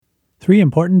3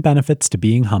 important benefits to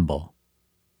being humble.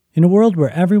 In a world where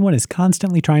everyone is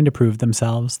constantly trying to prove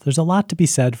themselves, there's a lot to be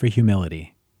said for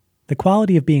humility. The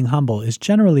quality of being humble is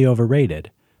generally overrated,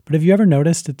 but have you ever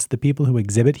noticed it's the people who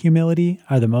exhibit humility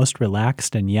are the most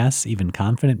relaxed and yes, even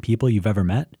confident people you've ever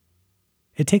met?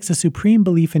 It takes a supreme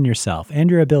belief in yourself and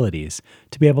your abilities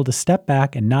to be able to step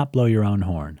back and not blow your own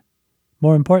horn.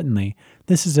 More importantly,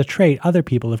 this is a trait other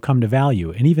people have come to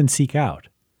value and even seek out.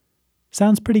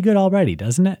 Sounds pretty good already,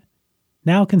 doesn't it?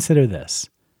 Now consider this.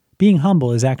 Being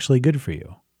humble is actually good for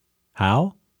you.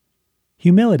 How?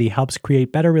 Humility helps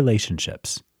create better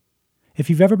relationships. If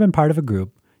you've ever been part of a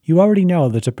group, you already know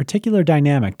there's a particular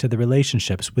dynamic to the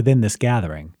relationships within this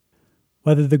gathering.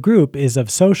 Whether the group is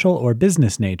of social or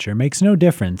business nature makes no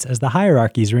difference as the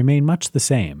hierarchies remain much the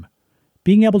same.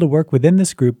 Being able to work within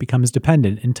this group becomes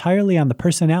dependent entirely on the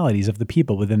personalities of the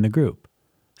people within the group.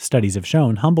 Studies have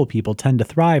shown humble people tend to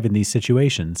thrive in these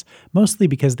situations, mostly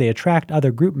because they attract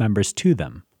other group members to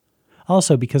them.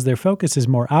 Also because their focus is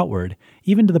more outward,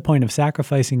 even to the point of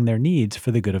sacrificing their needs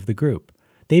for the good of the group.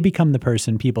 They become the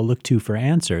person people look to for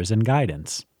answers and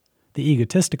guidance. The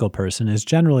egotistical person is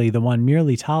generally the one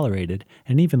merely tolerated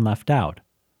and even left out.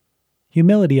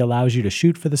 Humility allows you to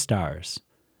shoot for the stars.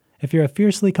 If you're a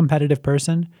fiercely competitive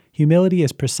person, humility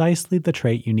is precisely the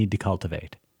trait you need to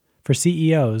cultivate. For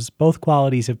CEOs, both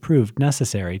qualities have proved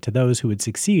necessary to those who would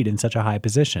succeed in such a high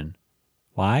position.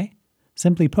 Why?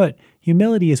 Simply put,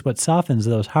 humility is what softens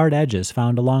those hard edges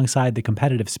found alongside the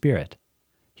competitive spirit.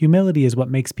 Humility is what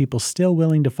makes people still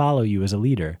willing to follow you as a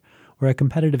leader, where a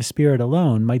competitive spirit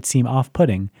alone might seem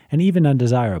off-putting and even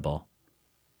undesirable.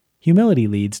 Humility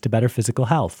leads to better physical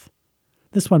health.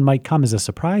 This one might come as a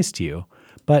surprise to you,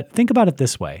 but think about it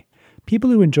this way.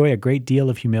 People who enjoy a great deal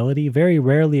of humility very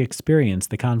rarely experience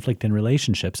the conflict in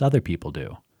relationships other people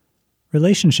do.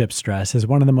 Relationship stress is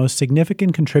one of the most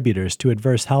significant contributors to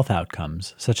adverse health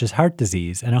outcomes, such as heart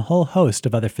disease and a whole host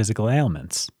of other physical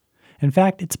ailments. In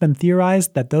fact, it's been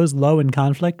theorized that those low in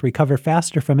conflict recover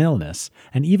faster from illness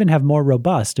and even have more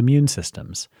robust immune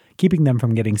systems, keeping them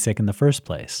from getting sick in the first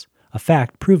place, a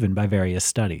fact proven by various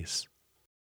studies.